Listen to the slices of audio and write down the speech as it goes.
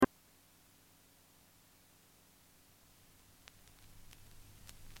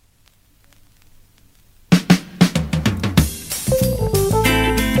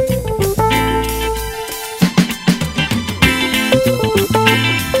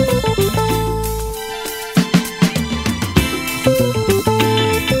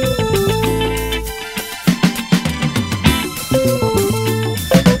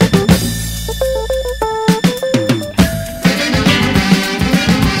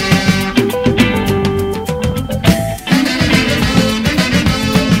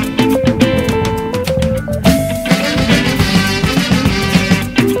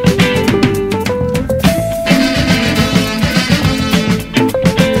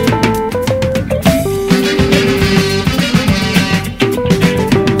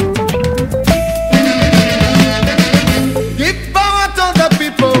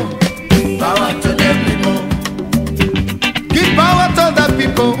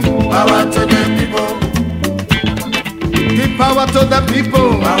power to the people.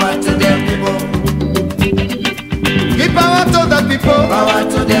 Power to them people. Give power to the people. Power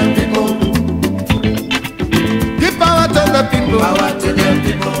to them people. Give power to the people. Power to them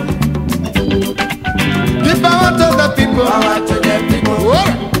people. Give power to the people. Power to them people. Whoa.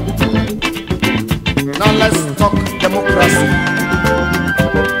 Now let's talk democracy.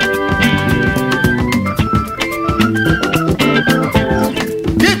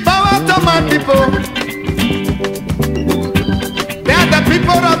 Give power to my people. They are the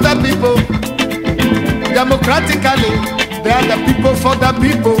people of the people. Democratically, they are the people for the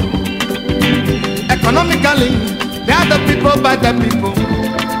people. Economically, they are the people by the people.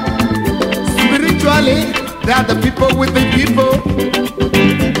 Spiritually, they are the people with the people.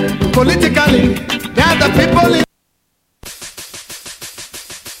 Politically, they are the people in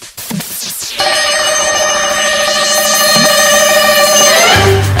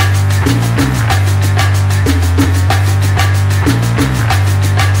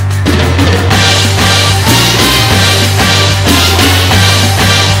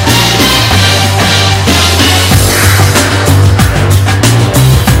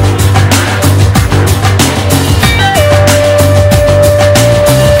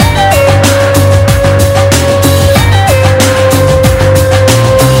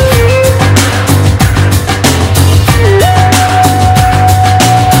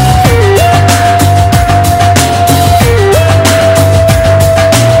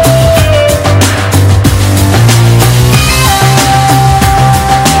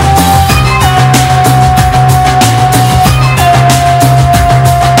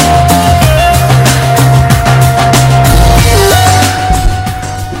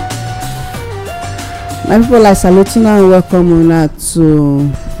My people, I salute you and welcome you to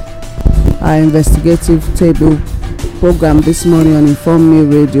our investigative table program this morning on Inform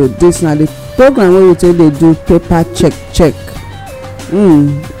Me Radio. This now the program where we take they do paper check.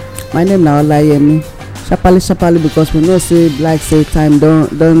 My name now Olayemi. Sharply because we know say like say time don't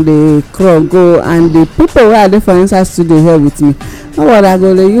the crowd go and the people who are there for inside studio here with me. Know what I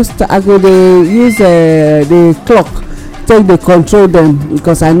go they use the clock. Take the control them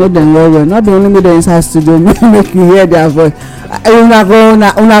because I know them very well. Not the only me the inside studio make you hear their voice. Una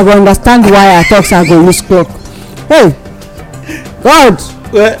go understand why I talk. So I go use clock. Hey, God,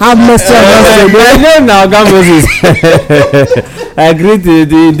 have mercy on us. I know now, God Moses. I greet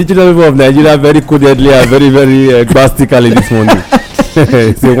the indigenous people of Nigeria very codedly and very drastically this morning.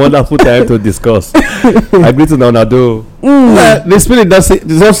 It's a wonderful time to discuss. I greet Nonado. The spirit does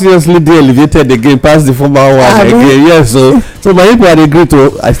seriously de-elevated again past the former one again. Yes, so my people are agree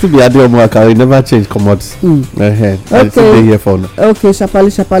to. I still be at the Omaka. We never change commodities. Okay. I still be here for now. Okay,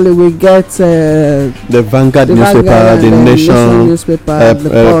 Sharply, we get the Vanguard newspaper, the Nation newspaper,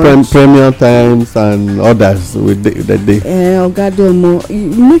 the Premium Times, and others with the day. Ogadomo,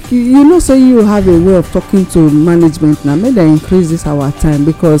 you know, say you have a way of talking to management now. May they increase this our time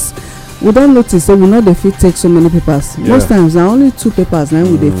because we don't notice that we know they fit take so many papers. Most times now only 2 papers now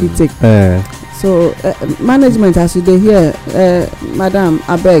we they fit take. So management as you dey here, madam,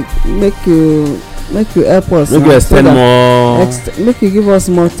 abeg make you help us. Make you extend more. Make you give us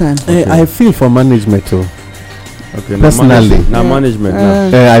more time. I feel for management too. Okay, personally, now management.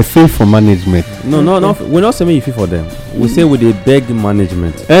 I feel for management. No. We're not saying you feel for them. We say we dey beg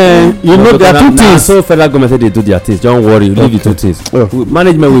management. You know there are 2 things. So federal government say they do their things. Don't worry, leave the 2 things.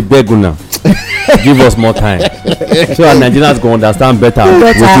 Management will beg now. Give us more time so our Nigerians go understand better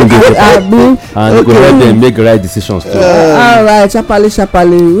wetin dey happen and go help them make right decisions too. All right, sharply.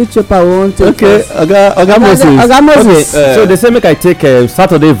 Which paper we wan take? Okay, Oga Moses. So they say make I take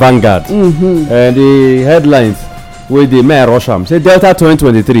Saturday Vanguard. The headlines wey dey may rush am say Delta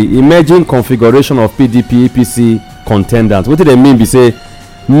 2023 emerging configuration of PDP APC contenders. Wetin dem mean be say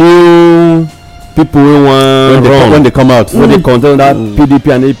new people wey wan run when they come out when they contend that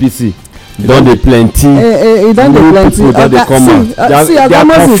PDP and APC. Don dey plenty. Don dey plenty. They come out. Their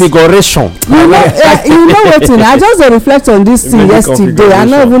configuration. You know wetin? I just dey reflect on this thing yesterday. I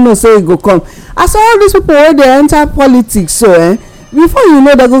no even know say e go come. As all these people wey dey enter politics so before you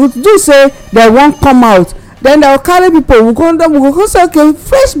know they go do say they wan come out. Then they will carry people. We go say okay,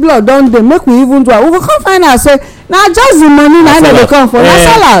 fresh blood don dey make we even do it. We go come find out say na just the money na dey come for na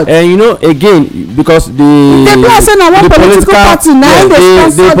salad. You know again because the plan say na one political party na dey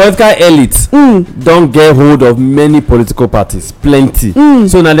sponsor the political elite don get hold of many political parties plenty.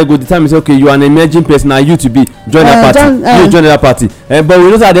 So na they go determine say okay you are an emerging person na you to be join that party you join that party. But we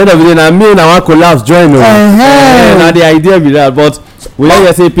know say at the end of the day na me na one collapse join o. Na the idea be that but we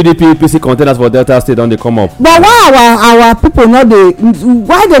hear say PDP APC contenders for Delta State don dey come up. But why our people no dey,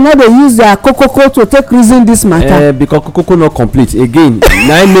 why they no dey use their kokoko to take reason this matter? Because kokoko no complete again.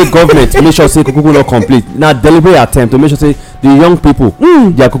 Na im make government make sure say kokoko no complete. Na deliberate attempt to make sure say the young people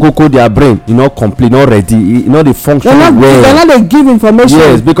their kokoko, their brain e no complete, no ready, e no dey function well. They no dey give information.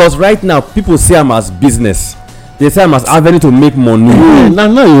 Yes, because right now people see am as business. They say am as avenue to make money. Now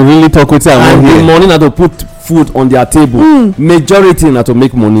you really talk wetin I wan hear. And the money na to put food on their table. Majority na to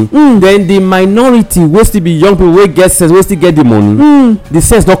make money. Then the minority wey still be young people wey get sense, wey still get the money, the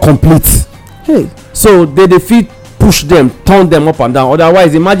sense no complete. Hey. So they fit push them, turn them up and down.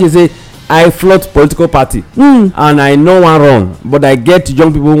 Otherwise, imagine say I float political party and I no wan run, but I get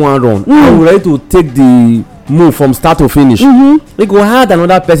young people who wan run. I'm ready to take the move from start to finish. It go hard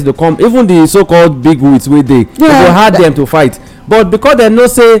another person to come, even the so-called big wigs wey dey, it go hard them to fight. But because they know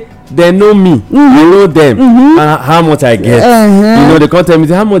say they know me, I know them, and how much I get. You know, they come tell me,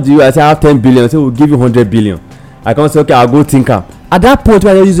 say, how much do you? I say I have 10 billion. I say we'll give you 100 billion. I come say, okay, I'll go think am. At that point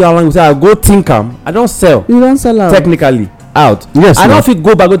where I use your language, say I'll go think am. I don't sell. You don't sell out. Technically out. Yes. I don't fit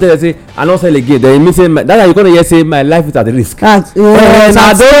go back go tell you say I don't sell again. Then it mean say that's how you gonna hear say my life is at risk. I From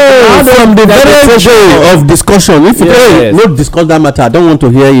the very day of discussion, if you no discuss that matter, I don't want to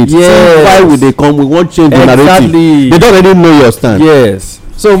hear it. Yes. Why would they come? We want change the narrative. They don't already know your stand. Yes.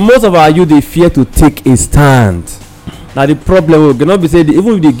 So most of our youth they fear to take a stand. Now the problem will not be say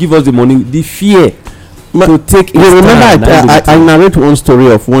even if they give us the money, the fear to take a stand. You remember I narrate one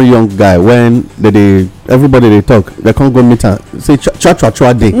story of one young guy when everybody they talk, they can't go meet her. Say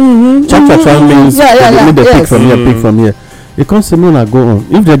cha-cha-cha day. Cha-cha-cha means they pick from here, pick from here. You can't say no, go on.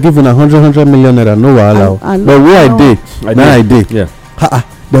 If they're giving 100 million naira, no allow. But where I did. Yeah.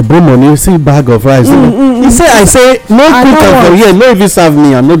 The bring money, see bag of rice. He say, I say, no put for here, no even serve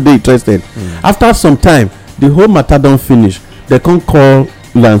me, I'm not interested. After some time, the whole matter don't finish. They can't call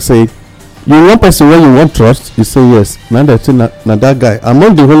and say, you want person where you want trust? You say yes. Now they say, na that guy.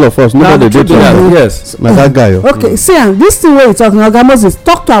 Among the whole of us, nobody did trust. Yes. Na that guy. Okay, see, this thing where you talking about, Moses,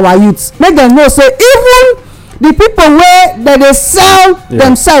 talk to our youths. Make them know, say, even the people where they sell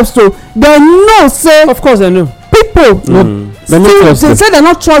themselves to, they know, say, of course they know. People they say they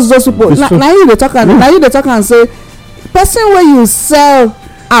not trust those people. Now you dey talk and say person where you sell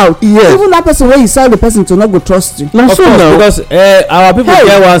out, even that person where you sell the person to not go trust you. Of course, because our people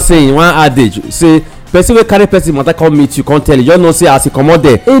get one saying, one adage, say person wey carry person matter come meet you, come tell you, just know say as you comot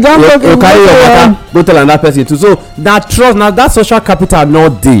there, you carry your matter go tell another person too. So that trust, now that social capital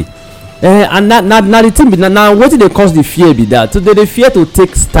not dey. And na the thing be now wetin dey cause the fear be that. So they fear to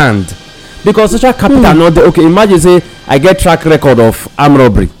take stand. Because social capital not there. Okay, imagine say I get track record of armed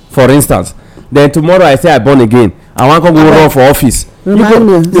robbery, for instance. Then tomorrow I say I born again. I want to go run for office. You go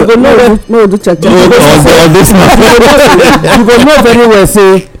know very well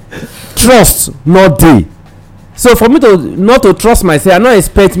say trust not dey. So for me to not to trust myself, I not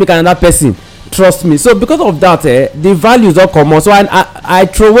expect make another person trust me. So because of that, the values all come on. So I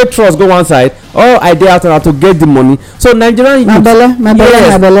throw away trust go one side. All I dey out to get the money. So Nigerian youth, my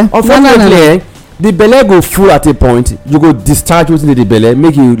belle. Unfortunately, the belle go full at a point. You go discharge wetin the belle,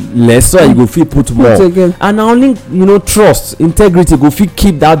 make you less, so you go fit put more. And na only trust, integrity go fit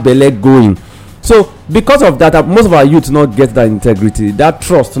keep that belle going. So because of that, most of our youth not get that integrity, that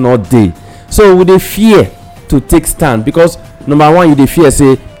trust not dey. So we dey fear to take stand because number one, you dey fear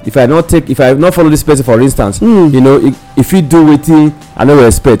say if I not follow this person, for instance, if you do wetin I no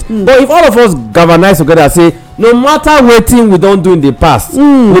respect. But if all of us galvanize together, say no matter wetin we don do in the past,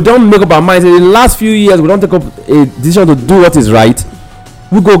 we don make up our mind say the last few years we don take up a decision to do what is right,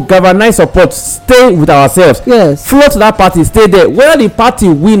 we go galvanize support, stay with ourselves, float that party, stay there, whether the party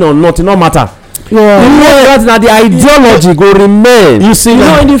win or not, e no matter. Na the ideology go remain. You see,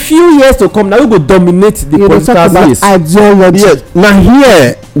 in the few years to come, now we go dominate the political space. Ideology. Yes. Now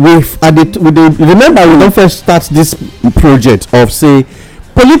here remember we don first start this project of say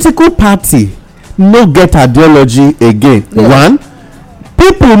political party no get ideology again. One,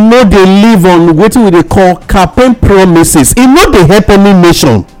 people no dey live on wetin we dey call campaign promises. E no dey help any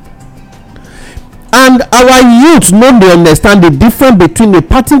nation. And our youth no dey understand the difference between a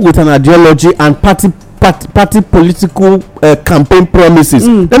party with an ideology and party political campaign promises.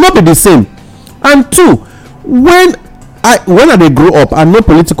 They no be the same. And two, when I dey grow up, I know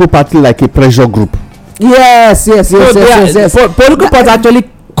political party like a pressure group. Yes. Political party actually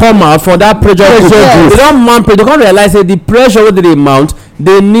come out for that pressure group. They don't mount pressure. They can't realize that the pressure wey they mount,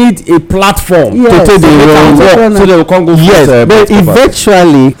 they need a platform to take the work, so they will come go. But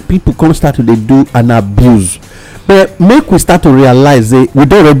eventually people come start to do an abuse. But make we start to realize we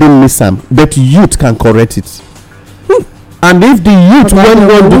don't already miss am, but youth can correct it. and if the youth wen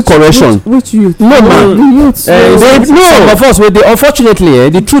wan do correction. Which youth? No man, the youth. no. Some of us wey dey unfortunately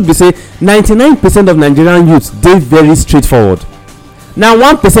the truth be say 99% of Nigerian youths dey very straightforward. Na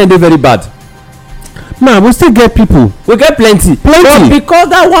 1% dey very bad. Man, we still get people. We get plenty. But because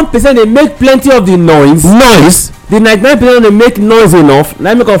that 1% dey make plenty of the noise, the 99% dey make noise enough,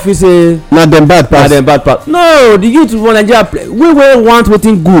 na make us feel say na dem bad pass. No, the youth for Nigeria, we wey want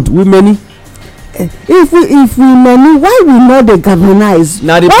wetin good, we many. If we many, why we no dey galvanize?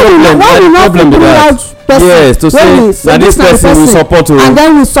 Na the problem. Why we not pull out person? Yes, to say na this person we support o. And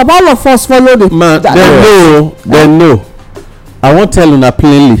then we support, all of us follow the. Man, dem know. I wan tell una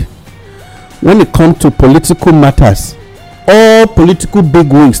plainly, when it come to political matters, all political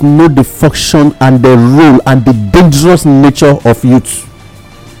bigwigs know the function and the role and the dangerous nature of youth.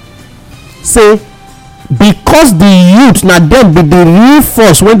 Say because the youth na dem be the real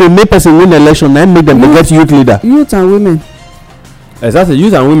force when they make person win election, na make dem dey get youth leader. Youth and women. Exactly,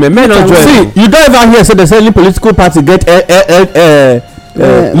 youth and women. Men not join. See, you don't ever hear say the any political party get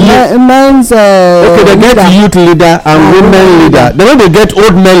men's. Okay, they get youth leader and women leader. They no dey get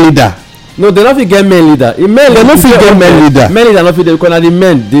old men leader. No, they no fit get men leader. They no fit get men leader. Men leader no fit dey because na the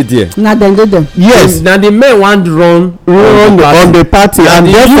men dey there. Na dem dey there. Yes, na the men wan run on the party, and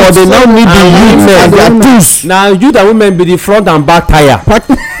therefore they now need the youth as their tools. Na youth and women be the front and back tire.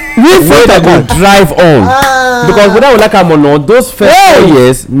 wey dem go drive on. Because whether we like am or not, those first 4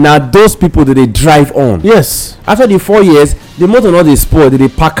 years na those people dey drive on. Yes. After the 4 years, the motor no dey spoil, they dey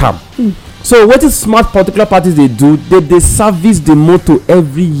pack am. So wetin smart particular parties dey do, they dey service the motor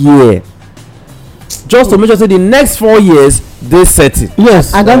every year, just to make sure say the next 4 years dey settle.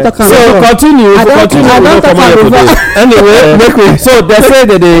 Yes, I don talk am. So continue we no come out for this. Anyway, make we so they say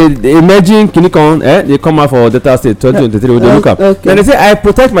that the emerging kinikon they come out for Delta State 2023 we dey look am. Then they say I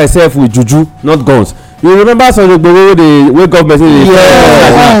protect myself with juju, not guns. You remember some gbogbo wey government say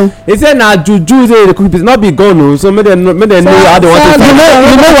he say na juju say dey cook, not be gun o, so make dem know how they want to fight.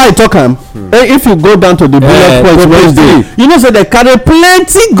 You know why I talk am? If you go down to the bullet point Wednesday, you know say they carry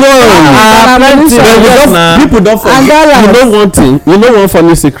plenty guns. People don forget. You know one thing, you know one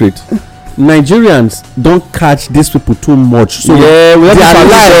funny secret. Nigerians don catch these people too much, so yeah, we are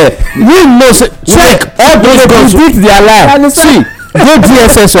alive. We know say check all those guns. Predict their life. See, go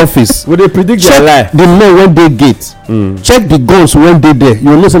DSS office. We dey predict their life. Check the men when dey gate. Check the guns when dey there.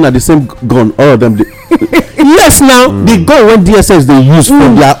 You know say na the same gun all of them dey. Yes, now the gun when DSS dey use for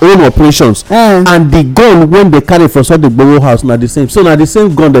their own operations and the gun when they carry from inside the Gboro house na the same. So na the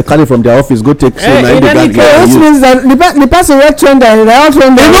same gun they carry from their office go take. So na in any case, which means that the person wey train them, they all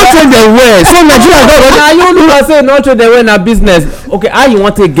train them. They no train them well. So Nigeria don already. Na you look say no train them well na business. Okay, how you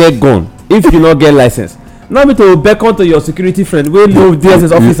wan take get gun if you no get license? No be to beckon to your security friend wey know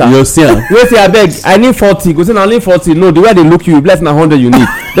DSS officer. You see am. Wey say abeg I need 40, go say na only 40. No, the way they look you, bless na 100 you need.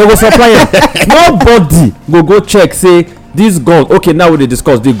 They go supply am. Nobody go check say this gun. Okay, now we dey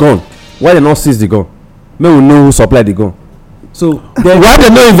discuss the gun. Why they not seize the gun? Make we know who supply the gun. So why they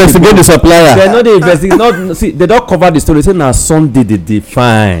no investigate the supplier? They no dey investigate. Not see they don cover the story. Say na Sunday they dey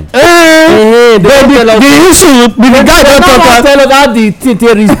fine. The issue the guy don talk am. Tell us how the thing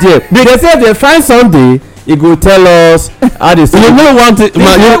take reach there. They say they find Sunday. He go tell us how they. You know one thing.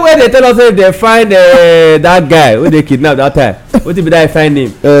 The same way they tell us say they find that guy wey they kidnap that time. Wetin be that find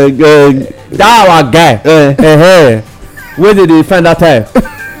him? That our guy. Where did they find that time?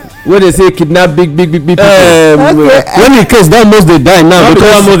 Where they say kidnap big people. When the case don almost dey die now.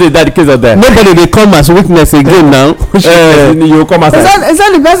 Because almost dey die the case of that. Nobody dey come as witness again now. You come as. Is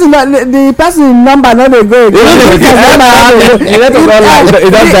that the person number no dey go again?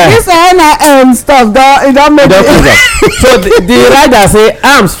 This NIN stuff it don make it. So the rider say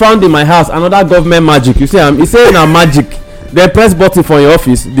arms found in my house, another government magic. You see am, he say na magic. They press button for your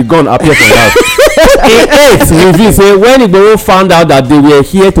office, the gun appear for your house. In 8 review say when Igboho found out that they were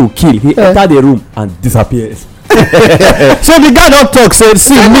here to kill, he entered the room and disappeared. So the guy don talk say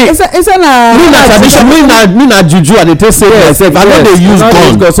see me na tradition, me na juju I dey take save myself. I no dey use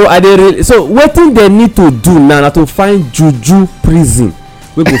gun. So so wetin they need to do now na to find juju prison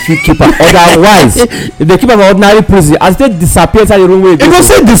wey go fit keep am. Otherwise if they keep am for ordinary prison, as e take disappear inside the room wey e go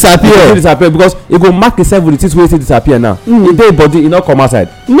say disappear because e go mark itself with the things wey take disappear now. E dey body, e no come outside.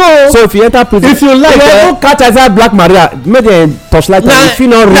 No, so if you enter prison, if you like go catch inside Black Maria, make dem torchlight am. If you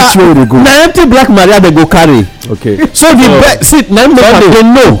no reach where you go, na empty Black Maria they go carry. Okay, so the see na they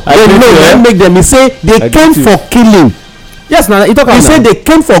know make them. He say they came for killing. Yes, na he talk am. He say they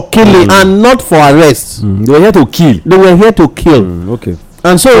came for killing and not for arrest. They were here to kill. They were here to kill. Okay.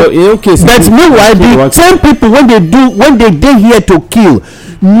 And so in your case, but meanwhile the same people when they dey here to kill,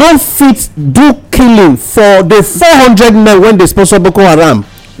 no fit do killing for the 400 men when they sponsor Boko Haram.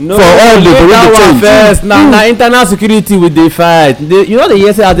 No, for all the one first. Na internal security with the fight. You know the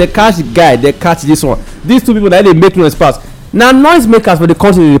year say as they catch the guy, they catch this one. These two people that they make noise pass. Na noise makers for the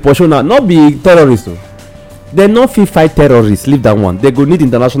country dey pursue now, not be terrorists o. They no fit fight terrorists, leave that one. They go need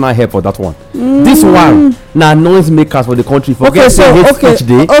international help for that one. This one na noise makers for the country. Forget say hate speech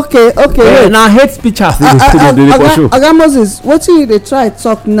dey. Okay. Na hate speechers dey pursue. Oga Moses, wetin you dey try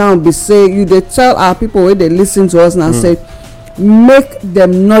talk now be say you dey tell our people wey dey lis ten to us now say make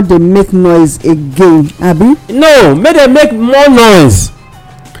dem no dey make noise again, abi? No, make dem make more noise.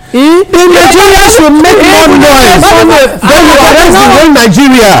 The Nigerians should make more noise. Then you arrest the whole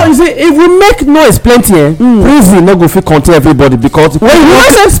Nigeria. You see, if we make noise plenty, prison no go fit contain everybody because when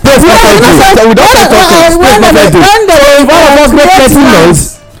you say space no fit we don talk space no fit do.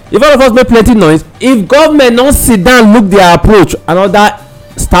 If all of us make plenty noise, if government no sit down look their approach, another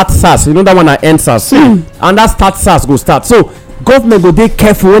start SARS, you know that one na end SARS, and that start SARS go start. So government go dey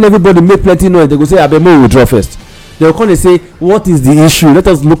careful when everybody make plenty noise. They go say abeg make we withdraw first. They will come and say what is the issue, let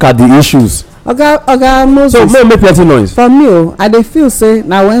us look at the issues. Oga Moses, so make plenty noise. For me I dey feel say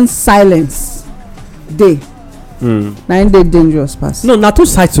na when silence dey na im dey dangerous pass. No, na two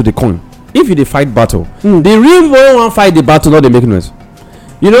sides to the coin. If you dey fight battle, the real people wey wan fight the battle no dey make noise.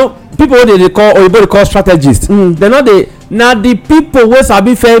 You know, people wey dey call oyibo dey call strategists, they no dey. Na the people wey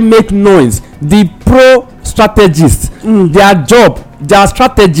sabi fair make noise, the pro strategists, their job, their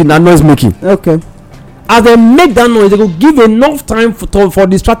strategy na noise making. Okay. As they make that noise, they go give enough time for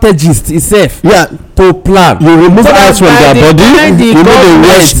the strategist itself. Yeah, to plan. You remove eyes from their body. You know they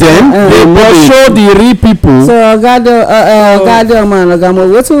watch them. They will show the real people. So Oga man, Oga Mo,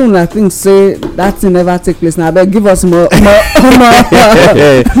 wetin una think say that thing never take place? Now abeg give us more paper.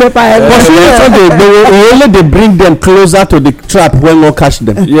 But only they bring them closer to the trap when we catch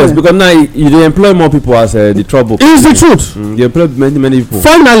them. Yes, because now you dey employ more people as the trouble. It's the truth. You employ many people.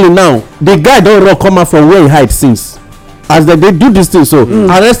 Finally now, the guy don run come out from where he hide since. As they do this thing, so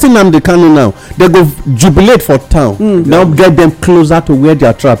arresting Nnamdi Kanu now, they go jubilate for town. Now get them closer to where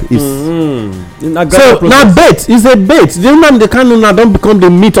their trap is. So now bait is a bait. The Nnamdi Kanu now don't become the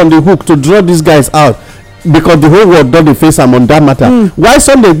meat on the hook to draw these guys out, because the whole world don't face them on that matter. Why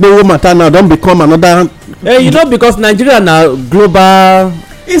Sunday Igboho matter now don't become another? You know, because Nigeria now global.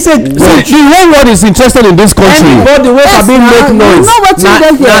 It's a the whole world is interested in this country. Anybody wey sabi make noise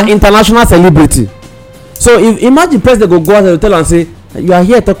na international celebrity. So if imagine president go out and tell am say you are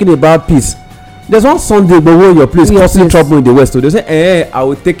here talking about peace, there's one Sunday Igboho your place causing trouble in the west, so they say I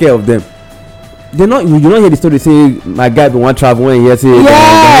will take care of them. You not hear the story say my guy bin wan travel when he hear say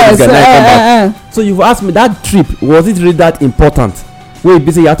yes, come back. So you ask me, that trip, was it really that important wey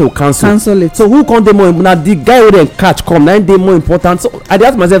be say you have to cancel it? So who come dey more? Na the guy wey dem catch come na dey more important. So I dey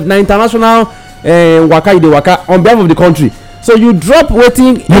ask myself, na international waka you dey waka on behalf of the country, so you drop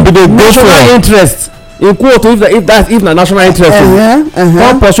wetin you be the national interest in quote if na national interest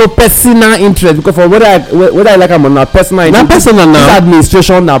come pursue personal interest, because for whether I like am or na personal interest. Na personal now. This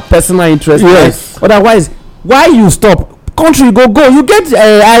administration na personal interest. Yes. Otherwise, why you stop? Country go you get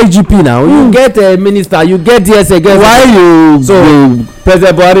IGP now, you get minister, you get DSA. Why you so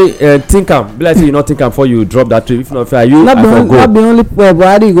President Buhari think am be like say you no think am before you drop that trip. If not fair, you not be only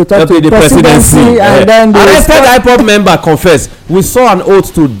Buhari you go talk to the presidency and then arrested IPOB member confess we saw an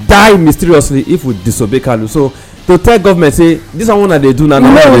oath to die mysteriously if we disobey Kanu. So to tell government say this one una dey do na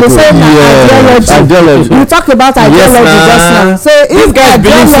ideology. You talk about ideology just now. Say if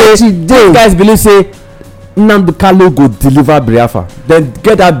these guys believe say Nnamdi Kanu go deliver Biafra, then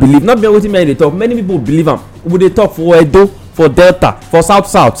get that belief. Not be wetin many dey talk. Many people believe am. We dey talk for Edo, for Delta, for South,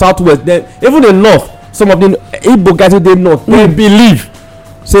 Southwest, then even the North. Some of the Igbo guys wey dey North, they believe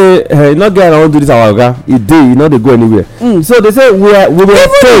say e no get around do this our oga. E dey, e no dey go anywhere. So they say we were told.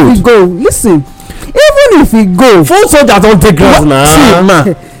 Even if e go, listen. Even if e go, full soldiers don take ground na. See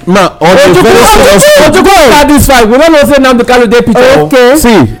Ojukwu start this fight. We no know say Nnamdi Kanu dey picture. Okay.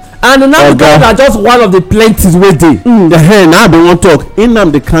 See. And Nnamdi Kanu na just one of the plenties wey dey. Now they wan talk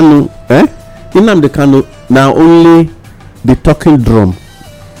Nnamdi Kanu na only the talking drum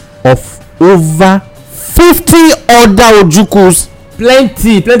of over 50 other Ojukus.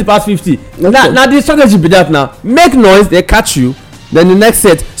 Plenty pass 50. Na the strategy be that now. Make noise, they catch you. Then the next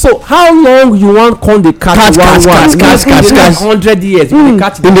set. So how long you want come dey catch one? In the next 100 years, you dey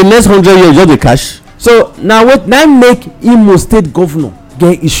catch them. In the next 100 years, just dey catch. So now make Imo State governor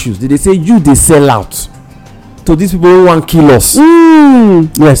get issues. They say you dey sell out to these people who wan kill us.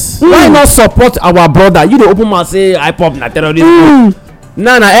 Yes. Why not support our brother? You dey open mouth say IPOB na terrorist.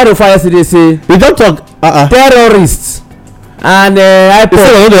 Now na Erufai yesterday say we don talk terrorists and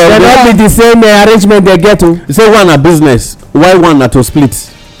IPOB dey not be the same arrangement they get o. you say one na business why one na to split.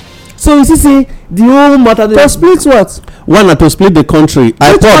 so you see say the whole matter. to split what. one na to split the country.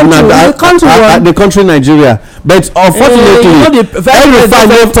 I thought na the country Nigeria but unfortunately you know the very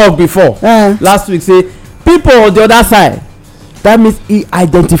first talk before last week say people on the other side that means he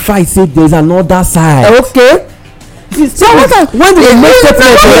identify say there is another side. okay. so when they make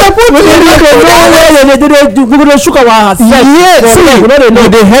statement we go dey shook our self. yes no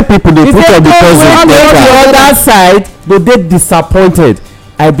dey help people dey put up the puzzle. the other side go dey disappointed.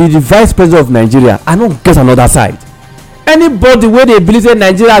 I be the vice president of Nigeria I no get another side. Anybody wey dey believe say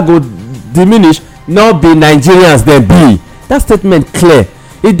Nigeria go diminish no be Nigerians dem be. That statement clear.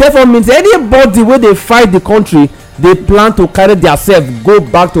 It therefore means anybody wey dey fight the country dey plan to carry theirself go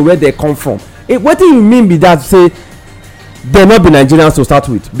back to where they come from. Wetin you mean be that say dem no be Nigerians to start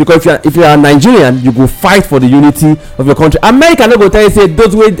with, because if you are Nigerian you go fight for the unity of your country. America no go tell you say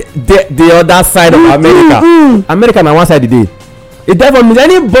those wey dey the other side of America. America na one side e dey. It therefore means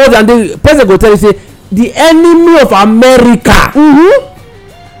anybody and the president go tell you say the enemy of America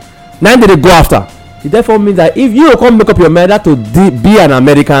na dem dey go after. It therefore means that if you come make up your mind that to be an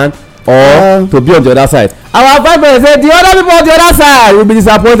American or to be on the other side, our vice president say the other people on the other side will be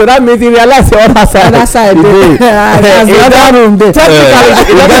disappointed. That means he realize the other side. Other side dey. As the other room dey.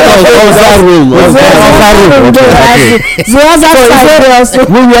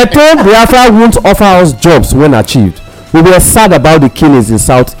 We were told Biafra won't offer us jobs when achieved. We were sad about the killings in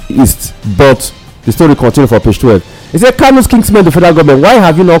southeast, but the story continues for page 12. He said, Kanu's kingsmen, the federal government, why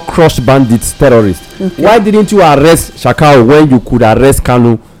have you not crushed bandits, terrorists? Okay. Why didn't you arrest Shakau when you could arrest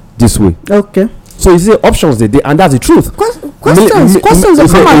Kanu this way? Okay. So you see options they and that's the truth. Questions will come out.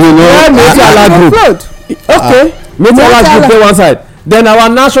 Okay. Military group one side. Then our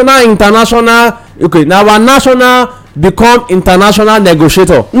national, international, okay, now our national become international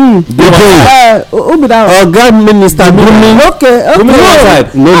negotiator. Who be that one? Oga minister Gumi. Okay.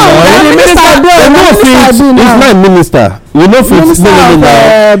 No. He's not minister. You know he's now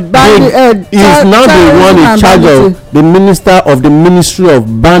the one in charge of the minister of the Ministry of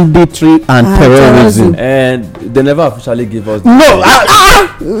Banditry and Terrorism. And they never officially give us. No.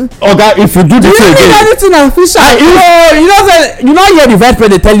 Oga, if you do this again. Do you need anything official? You know hear the vice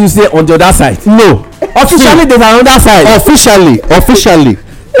president tell you say on the other side. No. Officially there's another side. Officially.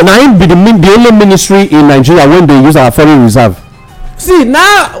 Na him be the only ministry in Nigeria when they use our foreign reserve. See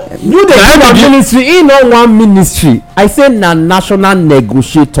now you dey do one ministry e no one ministry. I say na national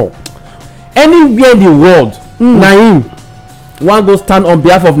negotiator. Anywhere in the world na him wan go stand on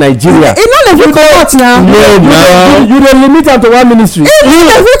behalf of Nigeria. e no dey fit comot now. No. You dey limit am to one ministry. e no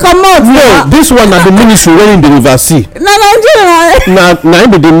dey fit comot. No, this one na the ministry wey him dey oversee. na Nigeria. na him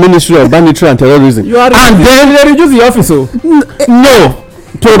be the Ministry of Banditry and Terrorism. And then they reduce the office o. No.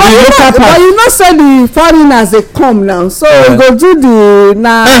 To the local part. But you know say the foreigners dey come now, so we go do the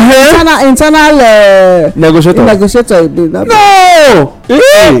internal negotiator. No.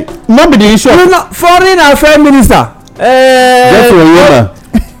 No be the issue. You know, foreign affairs minister.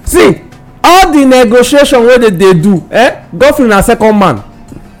 See, all the negotiation wey they do, Godfrey na second man.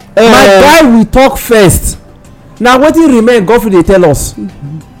 My guy we talk first. Now wetin remain Godfrey dey tell us.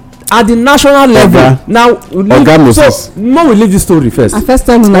 At the national level now so no we leave this story first. I first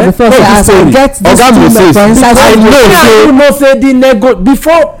tell una before say as I get this thing for inside I know say the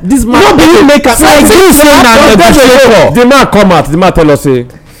before this man no be make am like this na negotiator. The man come out the man tell us say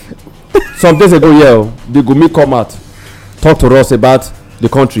some days ago the Gumi come out talk to us about the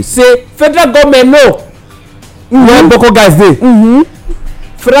country say federal government no where Boko guys dey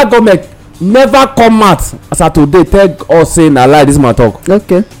federal government never come out as at today tell us say na lie this man talk.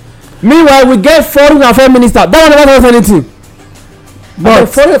 Okay. Meanwhile we get foreign affairs minister that one never tell us anything. But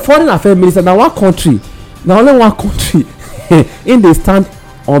foreign affairs minister na one country na only one country im dey stand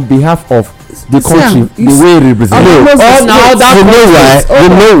on behalf of the country the way e represent. You know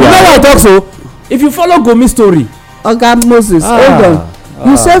why I talk so if you follow Gumi story. Oga Moses hold on.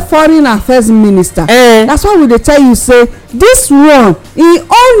 You say foreign affairs minister. That's why we dey tell you say this one im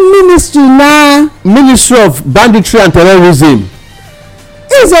own ministry na Ministry of Banditry and Terrorism.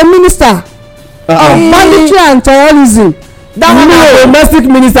 He is a minister of banditry and terrorism. That one na domestic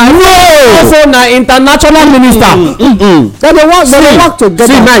minister. No. Also na international minister. They work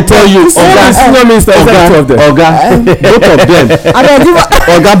together. See now I tell you. Senior minister is two of them. Oga both of them.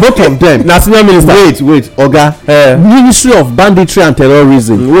 Oga both of them. Na senior minister. Wait Oga. Ministry of Banditry and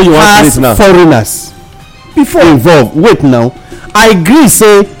Terrorism. Wey you wan create now? Foreigners before involved. Wait now. I agree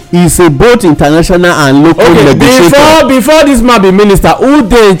say he's a both international and local negotiator. Before this man be minister, who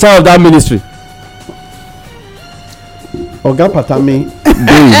dey in charge of that ministry? Oga Patami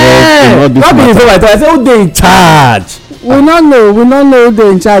dey involved in all this not be matter. involved. I say who dey in charge. we no know who dey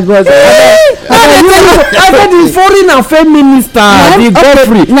in charge but. I said the foreign affairs minister the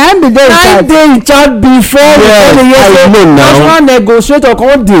Godfrey na him be dey in na charge. dey in charge before I know now. national negotiator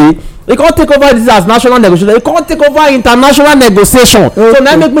come dey he come take over this as national negotiator he come take over international negotiation so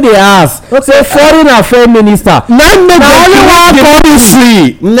na make me dey ask say foreign affairs minister na make dem create the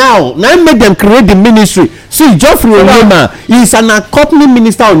ministry now na make dem create the ministry see Geoffrey Onyema is an accompanying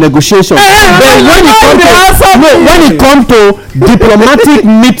minister of negotiation but when it come to diplomatic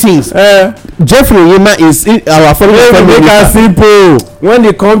meetings Geoffrey Onyema is our foreign affairs minister. simple when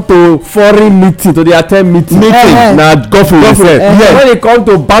e come to foreign meeting to dey at ten d meeting na Godfrey dey sef when e come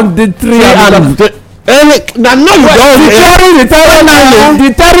to banditry and na no you don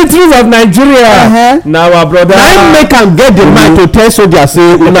the territories of Nigeria na our brother na him make am get the mind to tell soldiers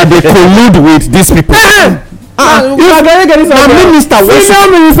say una dey collude with these people. na minister wey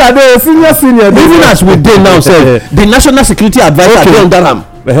senior minister dey senior even as we dey now sef the national security adviser dey under am.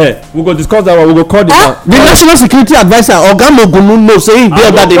 we go discuss that one we go call the man. The national security adviser oga mogunu know say he dey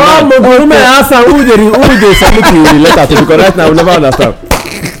under the man. mogunu may ask am who dey submit the letter to because right now we never understand.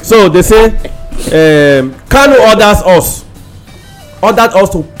 So they say Kanu ordered us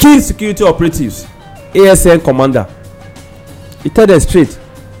to kill security operatives ASN commander. He tell them straight.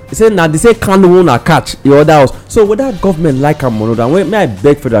 He say na they say Kanu una catch he order us. So whether government like am or not, may I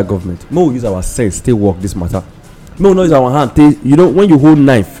beg federal government may we use our sense take work this matter. May we not use our hand take when you hold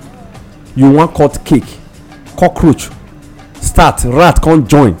knife you wan cut cake cockroach start rat come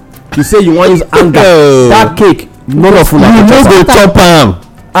join you say you wan use anger that cake none of una you no go chop am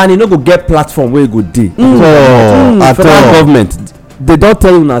and e no go get platform wey e go dey at federal all. government they don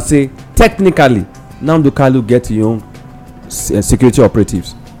tell una say technically Nnamdi Kanu get im own security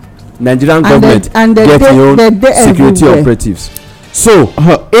operatives Nigerian government get im own security operatives so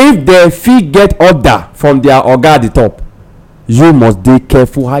if dem fit get order from their oga at the top you must dey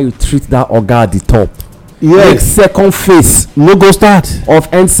careful how you treat that oga at the top. Make second phase no go start of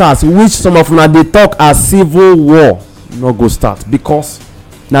endsars which some of una dey talk as civil war no go start because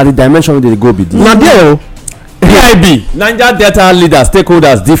na the dimension wey dey go be this. na there o. PIB Niger Delta leaders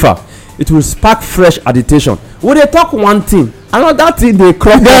stakeholders differ it will spark fresh agitation we dey talk one thing another thing dey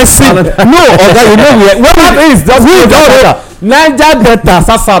crop up. no oga you know what happen is just we don Niger Delta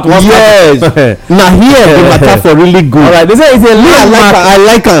south one yes na here the matter for really good. Alright, they say it's a landmark. I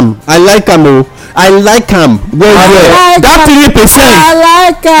like am o I like am well well that 3% I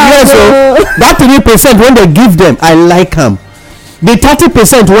like am yes o that 3% when they give them I like am the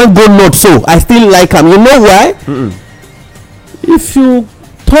 30% when go north so I still like am you know why. If you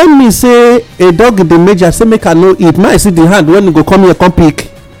tell me say a dog dey major say make I no eat may I see the hand when e go come here come pick.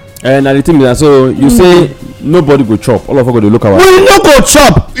 Na the thing be that so you say nobody go chop all of us go dey look our. we no go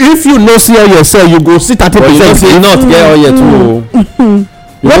chop if you no see yourself you go see 30%. but you know say not get oil too.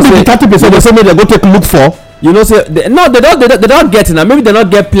 no be the 30% dey say make dem go take look for. You know say they don get na maybe they no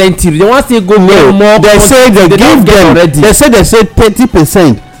get plenty they wan still go get more. They say they give them already. They say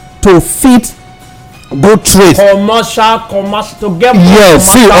 30% to fit go trade. commercial to get.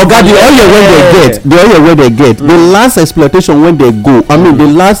 Yes see oga the oil wey they get the last exploitation when they go I mean the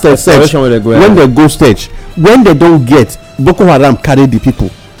last search when they go stage when they don get Boko Haram carry the people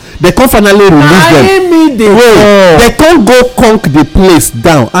they come finally release them they come go conk the place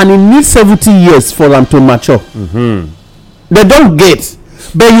down and e need 70 years for am to mature. They don get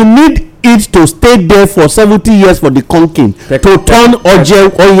but you need it to stay there for 70 years for the conking to turn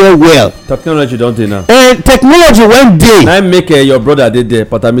oil well. Technology don dey now. Technology when dey. na make your brother dey there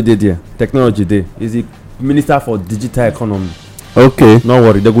Patami dey there technology dey is the minister for digital economy. Okay. No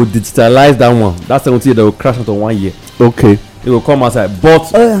worry they go digitalize that one that 70 years they go crash into 1 year. Okay. They go come outside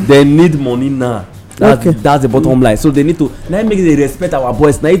but they need money now. That's the bottom line so they need to na make they respect our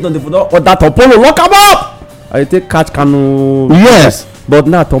boys na if not they for don order Tompolo lock am up. I take catch Kanu. Yes. But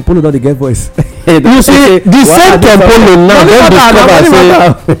now Tompolo don dey get voice. You see the same Tompolo now don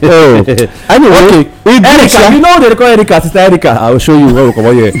discover say anyway Erica you know they call Erica sister Erica I will show you where we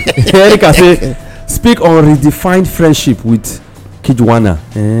comot here. Erica say speak on redefined friendship with Kijuana.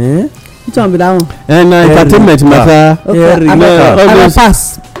 which one be that one. and entertainment matter. Okay I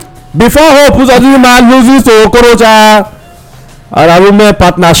pass. Before Hope Uzodinma loses to Okorocha Ararume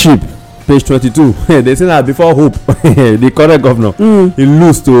partnership page 22 they say na before Hope the current governor he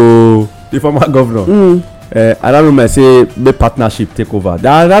lose to the former governor. Ararume say make partnership take over the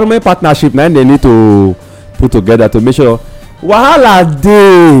Ararume partnership na they need to put together to make sure wahala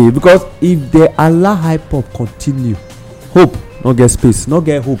dey because if they allow hype up continue Hope no get space, no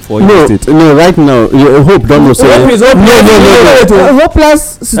get hope for your state. No, right now hope don know say no.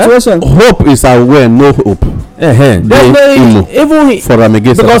 Hopeless situation. Hope is aware no hope. Even for am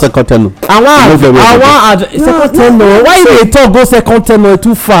against second term. I want second term. Why you dey talk go second term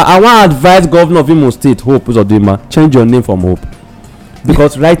too far? I wan advise governor of Imo State, Hope Uzodinma, change your name from Hope,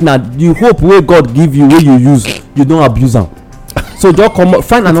 because right now the hope wey God give you wey you use, you don abuse am. So just come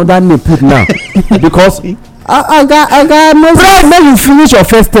find another name put now, because oga Moses, right, make you finish your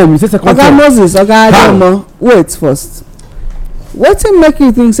first term, you say second term. Oga Moses, oga Adeomo, wait first. Wetin make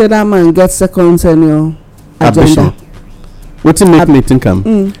you think say that man get second tenure agenda? Wetin make me think am?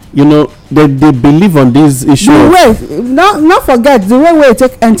 You know, they believe on this issue. Wait, not forget the way wey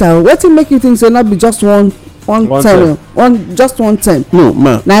take enter. Wetin make you think say not be just one tenure, just one term? No,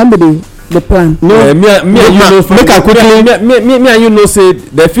 ma. Na him be the plan. No, me and you know. Make I quickly. Me and you know say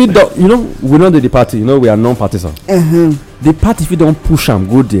the fit. You know, we know the party. You know, we are non-partisan. The party fit don push am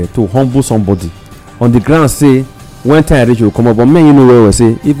go there to humble somebody on the ground, say when time reach you come up. But me and you know where we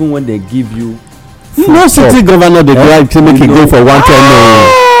say even when they give you. No city governor dey drive to make e go for one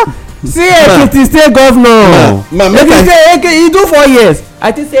term. See Ekiti state governor. Ekiti say he do 4 years.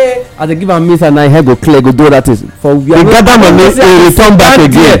 I think say as they give am miss and na head go clear go do that is for we are gather money e return back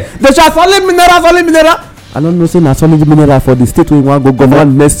again. They shall solid mineral. I don't know say na solid mineral for the state wey we wan go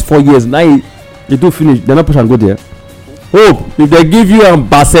govern next 4 years. Now e do finish, they no push am go there. Hope if they give you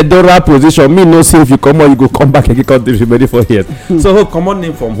ambassadorial position, me no say if you come out you go come back again come do ready 4 years. So Hope common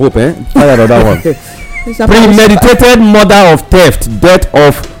name from Hope, try another one. Premeditated murder of theft, death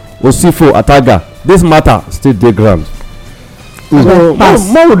of Osifo Ataga. This matter still dey ground. So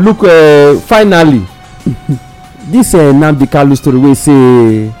more would look finally this Nnamdi Kanu story wey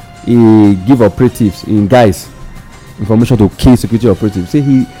say he give operatives in guys information to kill security operatives. Say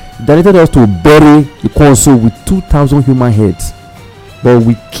he directed us to bury Ikwonso with 2,000 human heads, but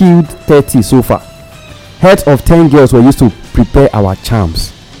we killed 30 so far. Heads of 10 girls were used to prepare our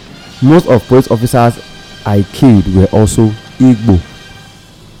charms. Most of police officers I killed were also Igbo.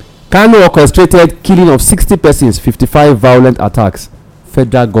 Kanu orchestrated killing of 60 persons, 55 violent attacks.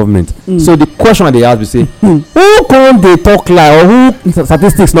 Federal government. So the question they ask be say, who come dey talk lie or who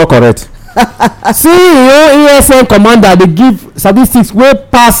statistics not correct? CEO ESN commander dey give statistics wey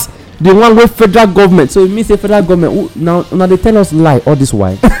pass the one wey federal government. So e mean say federal government now they tell us lie all this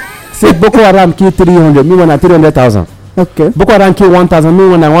while. Say Boko Haram kill 300, me na 300,000. Okay. Boko Haram kill 1,000,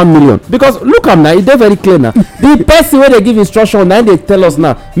 me na 1 million. Because look am now, e dey very clear now. The person wey dey give instruction na dey tell us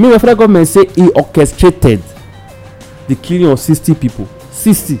now. Me when federal government say e orchestrated the killing of 60 people.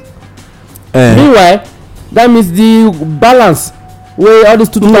 60. Meanwhile, that means the balance wey all these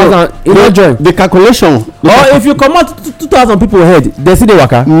 2,000 e no join. The calculation. Or if you comot 2,000 people head, they still dey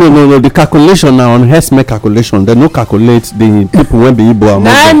waka. No. The calculation na on herdsmen calculation. They no calculate the people wey be Igbo among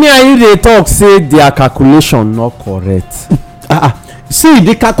them. Na me and you dey talk say their calculation no correct. See,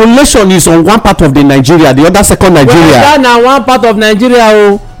 the calculation is on one part of the Nigeria, the other second Nigeria. Well, that na one part of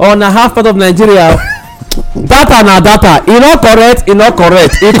Nigeria or na half part of Nigeria. Data na data. E no correct.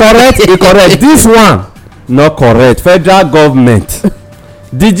 E correct. This one no correct. Federal government,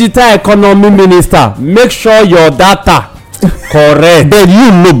 digital economy minister, make sure your data correct. Then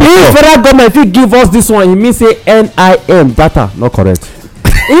you know before. If federal government fit give us this one, e mean say NIN data no correct.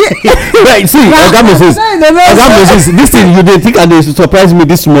 Right, see, Oga Moses, this thing you dey think and dey surprise me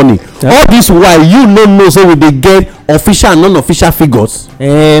this morning. All this while you no know say we dey get official and non-official figures.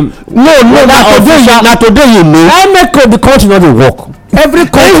 No, na today you know. I make the country no dey work. Every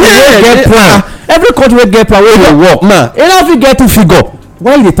country wey get plan. Every country wey get plan wey dey work. E no fit get two figure.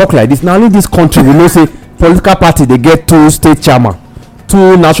 Why you dey talk like this? Na only this country we know say political party dey get 2 state chairman,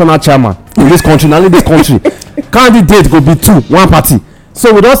 2 national chairman in this country. Na only this country candidate go be 2, 1 party.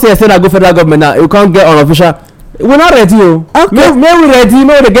 So we don say that go federal government now, you can't get unofficial. We not ready o. Okay. May we ready,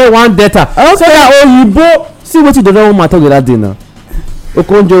 may we get one data. Okay. So that oyibo see wetin the don matter with that day now.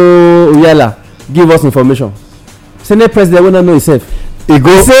 Okonjo Iweala give us information. Senate president wey no know himself. He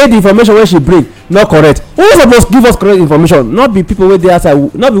go say the information wey she bring not correct. Who suppose give us correct information? Not be people wey dey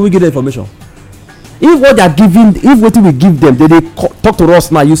outside, not be we give them information. If what they are giving, if wetin we give them, they talk to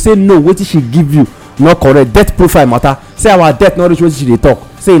us now, you say no, wetin she give you not correct. Debt profile matter, say our debt not reach wetin she dey talk,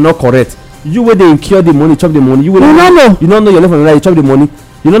 say e not correct. You wey dey incur the money, chop the money. You no know. You no know your left and right, you chop the money.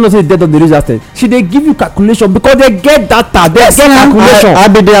 You no know say the debt don dey reach that thing. She dey give you calculation because they get data, they get calculation. I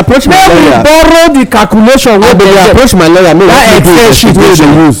be dey approach my lawyer. Make we borrow the calculation wey dey approach my lawyer. That Excel sheet wey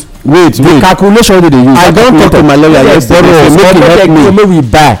dey use. Wait. The calculation wey dey use. I don talk to my lawyer yesterday. Make he help me. Make we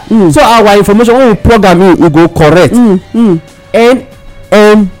buy. So our information when we plug am in, we go correct.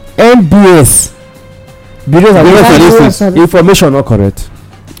 NBS information not correct.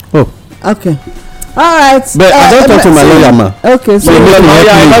 Okay. All right. But I don talk to my lawyer ma. Okay, so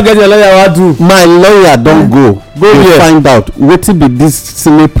I get your lawyer what do. My lawyer don go here. Find out wetin be this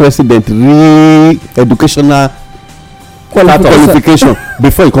senate president real educational qualification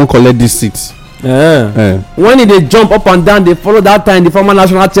before he come collect this seat. When he dey jump up and down, they follow that time. The former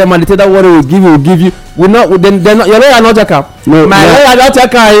national chairman, they tell that what he will give you. We not. Then not, your lawyer not check am. No, my lawyer not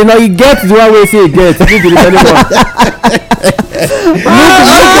check am. You know, he get the one way say he get.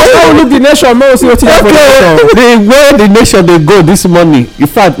 Look the nation. No, see what the way the nation dey go this morning. In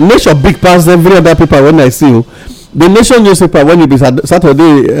fact, nation big pass every other paper when I see you. The nation newspaper when it be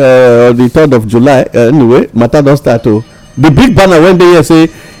Saturday, the 3rd of July. Anyway, matter don start o. The big banner when they hear say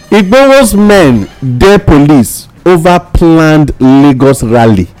Igboho's men dare police over planned Lagos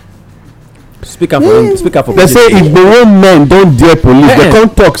rally. Speak up for. They say Igboho men don dare police. They come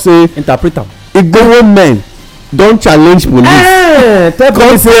talk say interpret am. Igboho men don challenge police.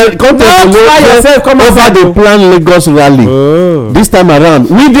 Come over the planned Lagos rally. This time around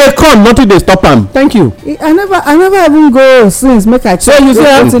we dey come, nothing dey stop am. Thank you. I never even go since make I check. So you see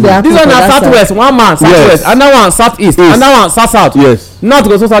this one na southwest, one man southwest, another one southeast, another one south. Yes. Not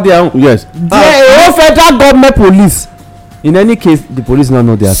go so their own. Yes. The federal government police. In any case, the police now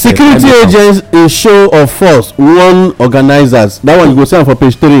know their security agents in show of force warn organizers. That one you go see am for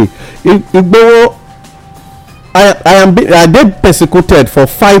page 3. Igboho, I dey persecuted for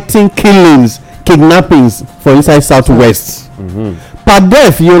fighting killings, kidnappings for inside southwest.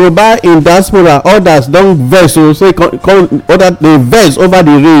 Padef Yoruba in diaspora others don vex o say they vex over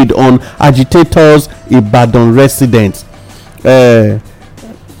the raid on agitators Ibadan residents.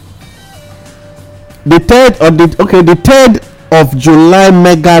 The 3rd of July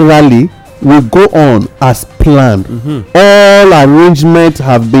mega rally will go on as planned. All arrangements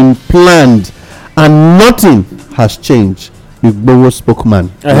have been planned and nothing has changed. Igboho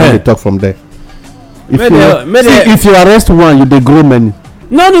spokesman they talk from there. If you arrest one, you dey grow many.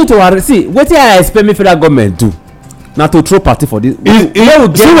 No need to arrest. See wetin I expect me federal government do na to throw party for this. See wetin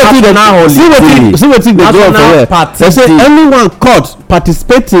dey go on for here. They say anyone caught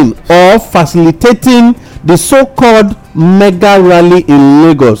participating or facilitating the so-called mega rally in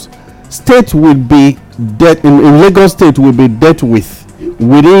Lagos State will be dealt in Lagos State will be dealt with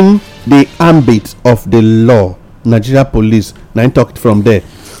within the ambit of the law. Nigeria police na talked from there.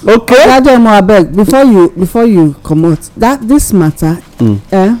 Okay. Ademo abeg before you comot this matter.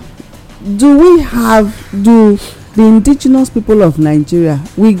 Do the indigenous people of Nigeria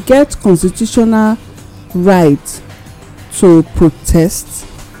we get constitutional right to protest?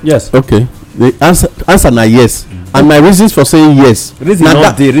 Yes. Okay. The answer na yes. And my reasons for saying yes. Reason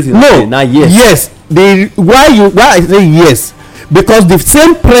not yes. Yes. Why I say yes? Because the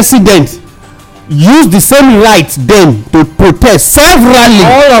same president use the same right then to protest self-rally.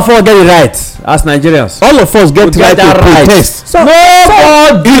 All of us get the right as Nigerians. All of us get right to protest. So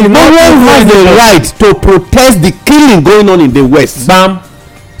nobody has the right to protest the killing going on in the West. Bam.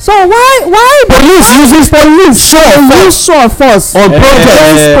 So why police using show of force on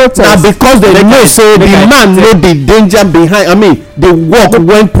protest? Na because they know say the man know the danger behind. I mean the work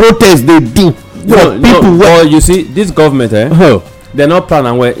when protest they do. Well, you see this government they're not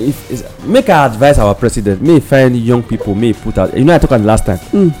planning where make I advise our president may find young people may put out. You know I talked about last time.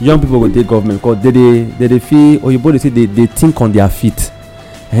 Young people will take government because they feel oyibo they say they think on their feet.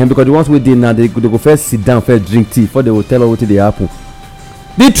 And because the ones wey dey now they go first sit down first drink tea before they will tell us wetin dey happen.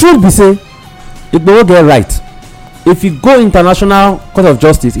 The truth be say Igboho get right. If you go international court of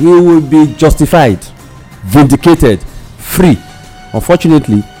justice he will be justified, vindicated, free.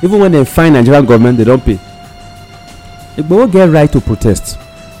 Unfortunately even when they find Nigerian government they don't pay. Igboho get right to protest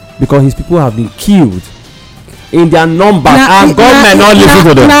because his people have been killed in their numbers and government not listen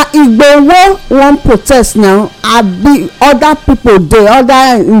to them. Na Igboho wan protest now abi other people dey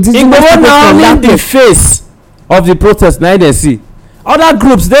other indigenous people from that place. Igboho na only the face of the protest na dem see. Other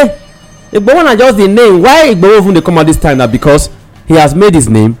groups dey. Igboho na just the name. Why Igboho even dey come at this time na because he has made his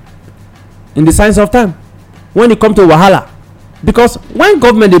name in the science of time when e come to wahala. Because when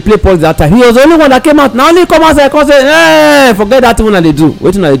government dey play politics that time he was the only one that came out. Na only come outside come say forget that thing una dey do.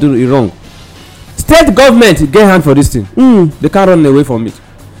 Wetin una dey do e wrong. State government get hand for this thing. They can't run away from it.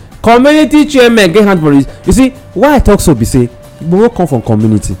 Community chairmen get hand for it. You see why I talk so be say Igboho come from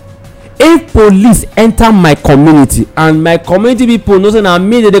community. If police enter my community and my community people know say na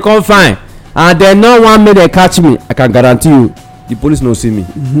me dey come find and dem no wan make dem catch me, I can guarantee you the police no see me.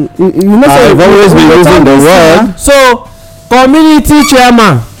 You know say I've always been using the word. So community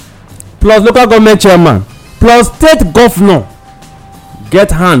chairman plus local government chairman plus state governor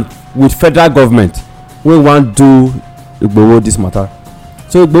get hand with federal government wey wan do Igboho this matter.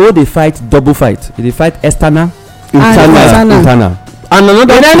 So Igboho dey fight double fight. E dey fight external, internal. And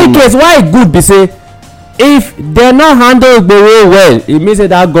another in any case, why e good be say if dem no handle Igboho well, e mean say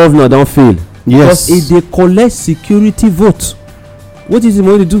that governor don fail. Yes. Because e dey collect security vote. What is the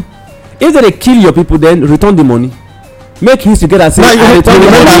money to do? If they dey kill your people, then return the money. Make history get that say I return the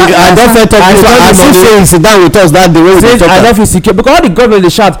money. I don first talk this one. As you say, sit down with us that day wey we dey talk. I no fit secure because all the government dey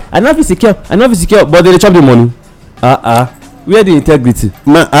shout, I no fit secure, but they dey chop the money. Where the integrity?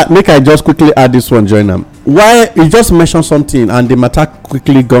 Make I just quickly add this one join am. Why you just mention something and the matter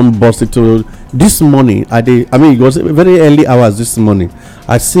quickly gone burst into this morning. I mean it was very early hours this morning.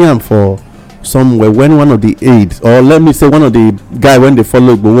 I see am for somewhere when one of the aides, or let me say one of the guy when they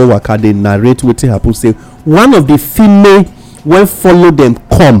follow Igboho waka, they narrate wetin happen. Say one of the female when follow them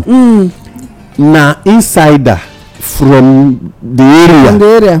come na insider from the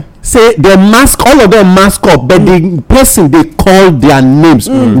area. Say they mask, all of them mask up, but the person they call their names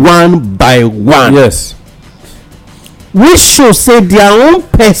one by one. Yes. Which show say their own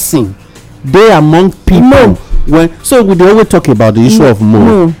person dey among people. When so we dey always talk about the issue of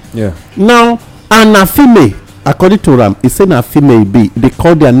more. Yeah. Now and na female, according to am, e say na female be. They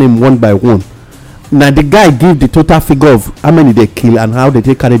call their name one by one. Na the guy give the total figure of how many they kill and how they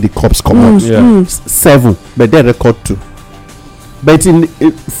take carry the corpse comot. 7, but they record 2. But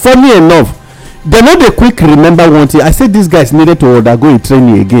funny enough, they no dey quick remember one thing. I say these guys needed to undergo a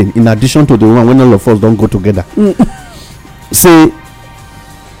training again in addition to the one when all of us don go together. Say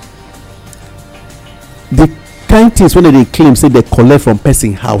the kind things wey they claim say they collect from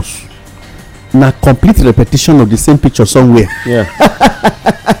person house na complete repetition of the same picture somewhere. Yeah.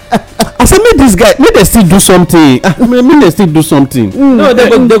 I say make this guy make they still do something. Make they still do something. No, they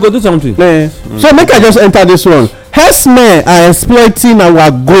go do something. So make I just enter this one. Herdsmen are exploiting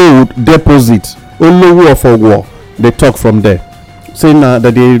our gold deposit. Olowo of war. They talk from there. Say now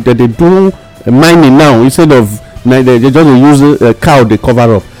that they do mining now instead of they just use a cow they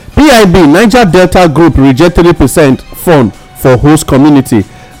cover up. PIB Niger Delta Group reject 3% fund for host community.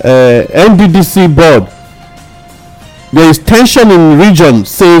 NDDC board. There is tension in region,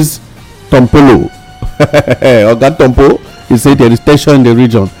 says Tompolo. Oga Tompo, he said there is tension in the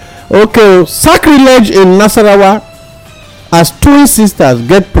region. Okay, sacrilege in Nasarawa as twin sisters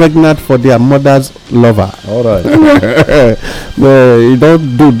get pregnant for their mother's lover. All right. You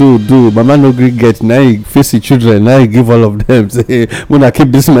don't do. Mama no gree get. Now you face the children. Now you give all of them. Say, Muna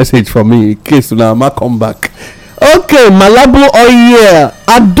keep this message for me in case now Mama come back. Okay, Malabo Oye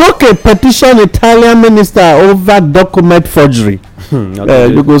Adoke petition Italian minister over document forgery.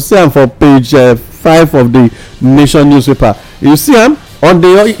 You go see am for page 5 of the Nation newspaper. You see am on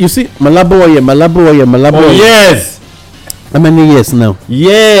the you see Malabo Oye. Yes. How many years now?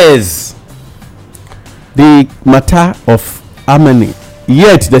 Yes. The matter of how many?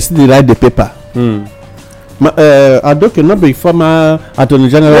 Yet they still write the paper. Adoke not be former attorney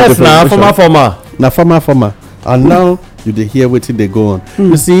general. Yes, now former. Na former. And now you dey hear wetin dey go on.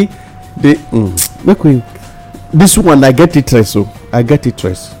 You see, make we this one I get it trace.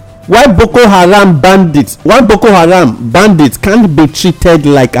 Why Boko Haram bandits can't be treated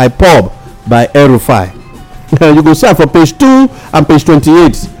like IPOB by El-Rufai. You go see for page 2 and page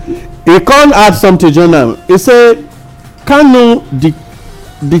 28. He can't add something journal. He say Kanu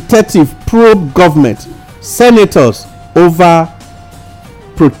detective probe government senators over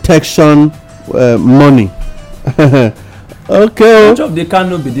protection money. Okay. Which of the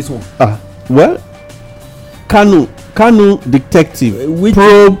Kanu be this one? Well, Kanu detective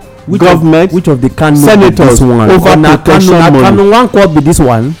probe government. Which of the Kanu senators be this one? over protection money. Kanu one court be this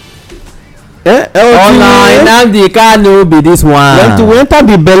one. The Kanu be this one. When to enter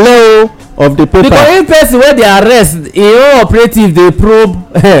the belly of the paper. Because if person wey dey arrest im own operative dey probe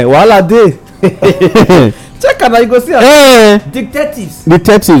wahala dey. Check am, you go see am.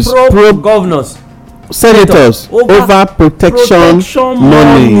 Detectives probe governors. Senators over protection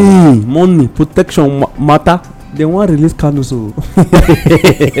money protection matter. They wan release Kanu so.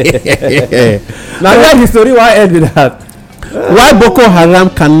 Na where the story wan end with that. Why Boko Haram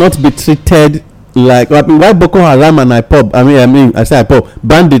cannot be treated like why Boko Haram and IPOB I say IPOB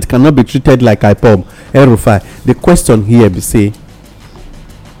bandit cannot be treated like IPOB El-Rufai. The question here be say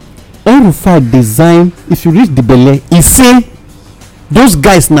El-Rufai design, if you read the belle, he say those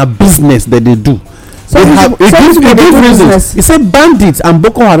guys na business that they do. So he give reasons. He said bandits and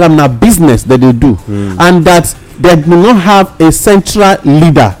Boko Haram na business that they do, and that they do not have a central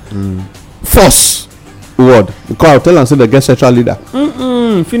leader. Force word. Because I'll tell and say they get central leader.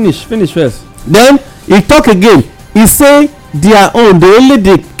 Finish first. Then he talk again. He say their own dey only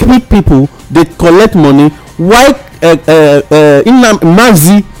dey keep people dey collect money while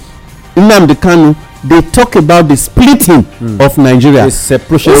Nnamdi Kanu dey talk about the splitting of Nigeria, the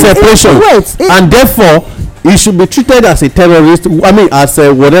separation, and therefore he should be treated as a terrorist, I mean as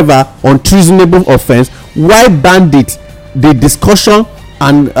a whatever untreasonable offence, while bandit the discussion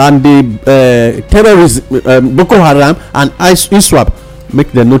and the terrorism Boko Haram and ISWAP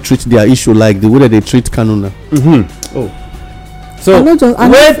make dem no treat their issue like the way they treat Kanu now. So wetin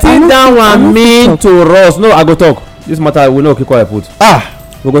that one mean to us? No, I go talk this matter. We no keep quiet put.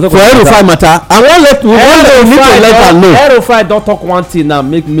 We go talk for El-Rufai matter. I wan let am know. El-Rufai don talk one thing now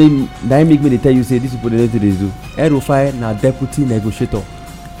make me dey tell you say these people dey do. El-Rufai na deputy negotiator.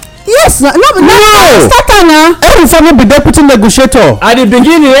 Yes, no starter na. El-Rufai no be deputy negotiator. At the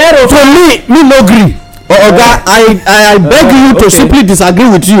beginning, to me no gree. Oga, I beg you to simply disagree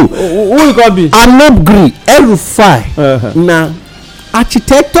with you. Who you go be? I no gree. El-Rufai na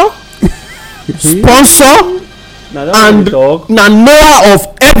architect, sponsor, and na knower of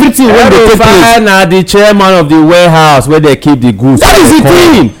everything wey dey take place. Na the chairman of the warehouse where they keep the goods. That is the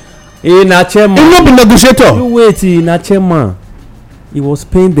thing. He na chairman. He no be negotiator. You wait, he na chairman. He was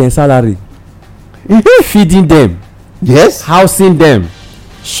paying them salary, feeding them, yes, housing them,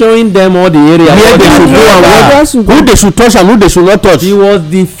 showing them all the area where they should go and who they should touch and who they should not touch. He was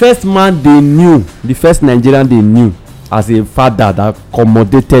the first man they knew, the first Nigerian they knew as a father that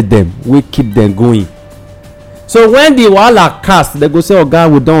accommodated them, we keep them going. So when the wahala cast, they go say,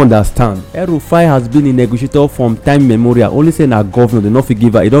 oga, we don't understand. El-Rufai has been a negotiator from time memorial. Only say na governor, they no fit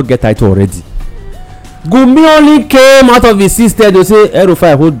give her, he don get title already. Gumi only came out of his system to say,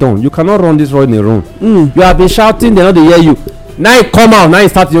 El-Rufai, hold on, you cannot run this road in a room. You have been shouting, they no dey hear you. Now he come out, now he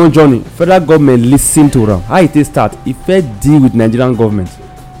start your own journey. Federal government listen to am. How it start? He first deal with Nigerian government.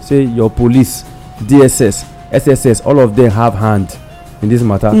 Say your police, DSS, SSS, all of them have hand in this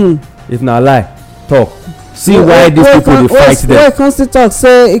matter. If na lie, talk. See why these people dey fight them. Wey come still talk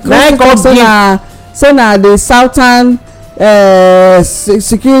say na the southern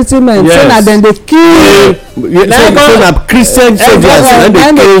security men say na dem dey kill. say na Christian soldiers and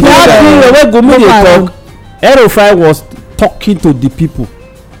dey kill them. Wey Gumi dey talk, El-Rufai was talking to the people,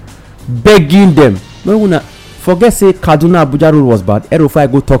 begging them. No una forget say Kaduna Abuja road was bad. El-Rufai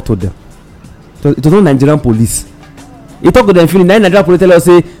go talk to them. It was not Nigerian police. He talk to them feeling that Nigerian police tell us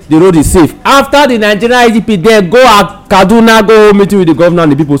say the road is safe. After the Nigerian IGP there go at Kaduna go meeting with the governor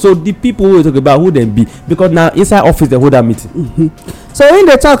and the people. So the people wey we talk about who dem be, because na inside office dem hold that meeting. So when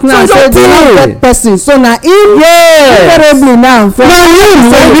they talk now say they no get person, so na him invariably now for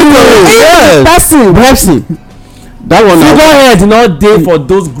person. That one figurehead no dey for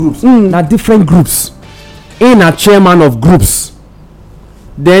those groups. Na different groups. He na chairman of groups.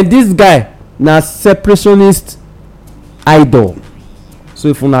 Then this guy na separationist idol. So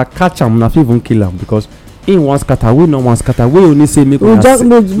if una catch am, una fit even kill am because he wan scatter, we no wan scatter. We only say make una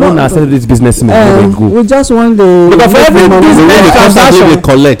settle this businessman. We just want the because for every business transaction they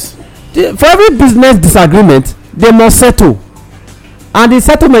collect, for every business disagreement they must settle, and the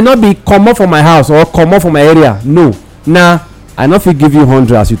settlement not be comot for my house or comot for my area. No, I no fit give you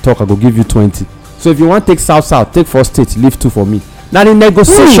 100 as you talk, I go give you 20. So if you wan take south take first state, leave 2 for me. Na the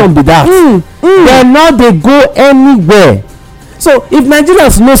negotiation be that. Dem no dey go anywhere. So if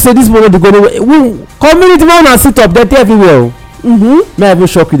Nigerians know say this people no dey go anywhere, we community man una sit up there everywhere. May I even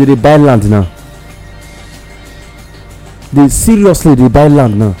shock you, they dey buy land now. They seriously dey buy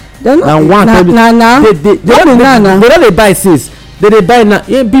land now. Na one they don dey buy since. They dey buy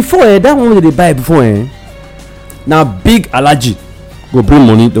now. Before that one wey they dey buy before na big alhaji go bring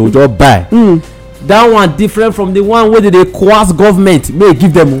money, they go just buy. That one different from the one wey dey coerce government make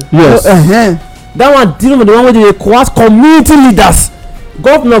give them. Yes. That one different from the one wey dey coerce community leaders.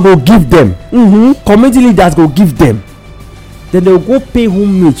 Governor go give them. Community leaders go give them. Then they go pay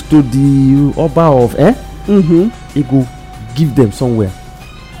homage to the Oba of he go give them somewhere.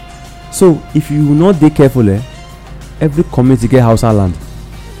 So if you not dey careful, every community get house and land.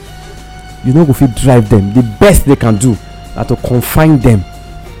 You no go fit drive them. The best they can do na to confine them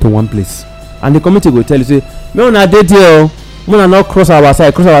to one place. And the community go tell you say, "Me una dey there o, me una no cross our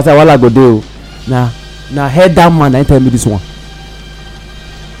side wahala go dey o." Na head down man na tell me this one.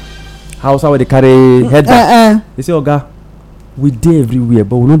 Hausa wey dey carry head down. They say, "Oga, we dey everywhere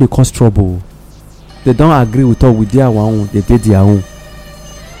but we no dey cause trouble." They don agree with us, we dey our own, they dey their own.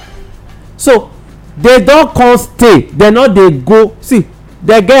 So they don come stay, they no dey go. See,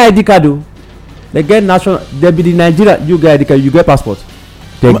 they get ID card o, they get national, they be the Nigeria. You get ID card, you get passport.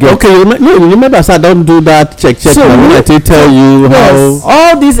 they get. Okay, you remember say I don do that check So na when I take tell you how.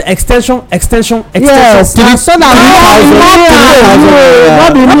 All these extension yes three- so that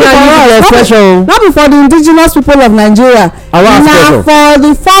no be me and you the expression. not be for the indigenous people of Nigeria Our na expression. for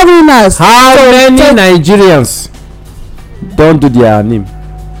the foreigners. How many Nigerians don do their name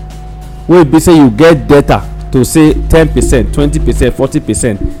wey be say you get data to say 10%, 20%,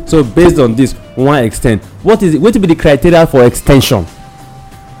 40%, so based on this one extend, wetin be the criteria for extension?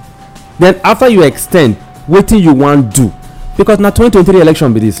 Then after you extend, wetin you wan do? Because na 2023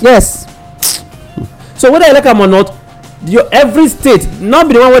 election be this. yes So whether you like am or not, every state not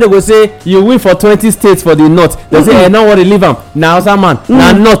be the one wey dey go say you win for 20 states for the north, dey say no worry leave am, na Hausa man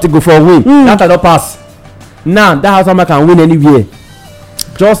na north go for win, that don pass. Now that Hausa man can win anywhere,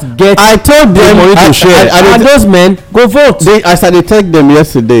 just get I told the them money to share and those men go vote. as I dey tell them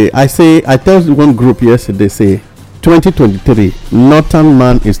yesterday, I tell one group yesterday say 2023 northern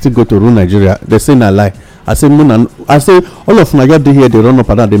man is still go to rule Nigeria. They say na lie. I say all of Nigeria dey here, they run up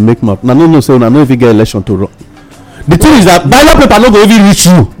and down, they make mouth. Na no say una no even get election to run. The thing is that ballot paper no go even reach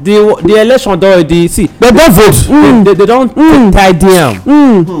you. The election don already see. They don vote. They don tidy am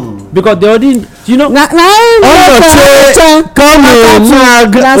because they already na come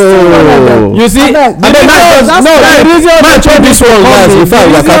you see the reason turn this one guys before I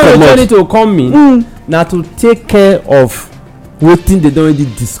waka comot. to come in na to take care of wetin they don already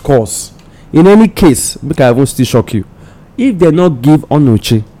discuss. In any case, make I even still shock you, if they no give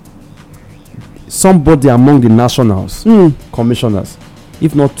Onoche somebody among the nationals commissioners,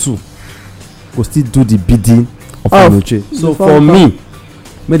 if not two, go still do the bidding of Onoche. So for me,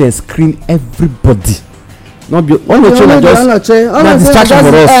 make dem screen everybody, not be Onoche na just na distraction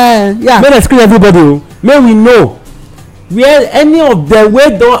for us. Make dem screen everybody o, make we know where any of them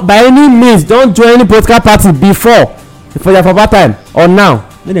wey don by any means don join any political party before for their papa time or now,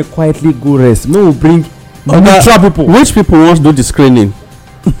 make dem quietly go rest. Make we bring neutral people. Which people wan do the screening?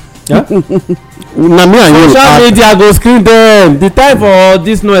 Yeah? Na me and you. Social media go screen them. The time for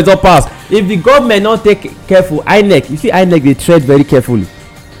this noise don pass. If the government no take careful, INEC, you see INEC dey tread very carefully.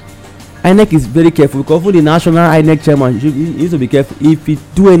 INEC is very careful because for the national INEC chairman, he needs to be careful. If he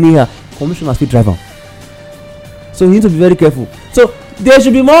do anyhow, commissioners fit drive am. So he need to be very careful. So they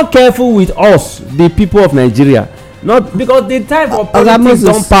should be more careful with us, the people of Nigeria. Not because the time for politics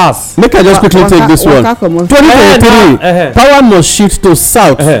don pass. Make I just quickly take this one. 2023 power must shift to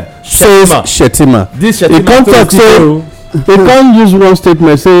south, says Shettima. This He Shettima come talk say he come use one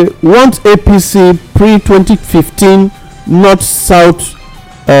statement say once APC pre 2015 north south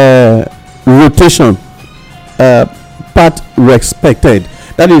rotation part respected.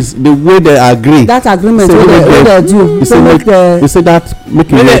 That is the way they agree. that agreement wey they do. He say that make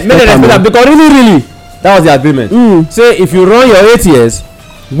dem respect am because really that was the agreement. Say if you run your 8 years,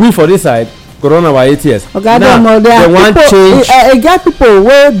 we for this side go run our 8 years. oga Now they wan change. e get people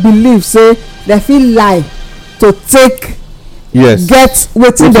wey believe say dem fit lie to take yes get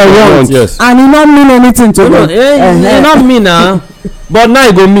wetin dem want, yes. and e no mean anything to them. e no mean na but now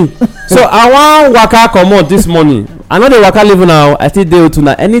e go mean. So I wan waka comot this morning. I no dey waka leave now. I still dey with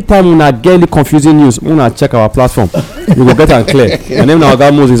una. Anytime una get any confusing news, una check our platform. You go get am clear. My name na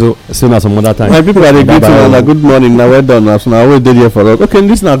Oga Moses. See una some other time. my people are dey greet una na good morning na well done as una always dey there for us. Okay,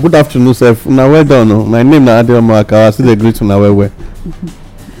 this na good afternoon sef na well done o. My name na Adeomo Akawa. I still dey greet una well well.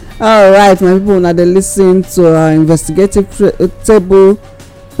 All right, my people, now they listen to our investigative table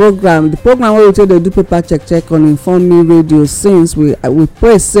program. The program where we take the do paper check on Inform Me Radio. Since we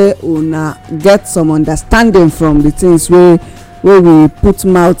pray say una get some understanding from the things where we put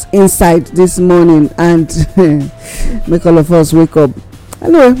mouth inside this morning and make all of us wake up.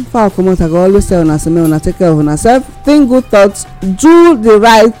 Anyway, before I come out, I go always say una say make una take care of una self. Think good thoughts, do the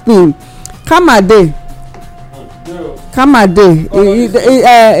right thing. Come a day.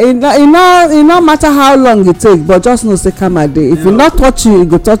 E no matter how long e take, but just know say come a day. If e not touch you, e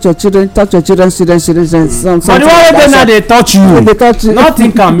go touch your children, touch your children. But the one wey dey now dey touch you. Dey touch you. Not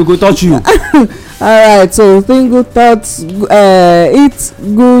think am, e go touch you. Alright, so think good thoughts, eat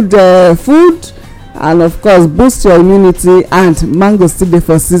good food, and of course boost your immunity. And mango still dey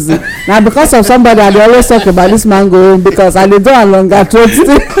for season. Na because of somebody I dey always talk about this mango because I dey do am longer throat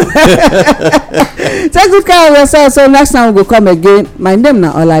still. Take good care of yourself. So next time we go come again. My name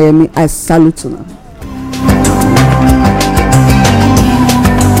na Olayemi. I salute una.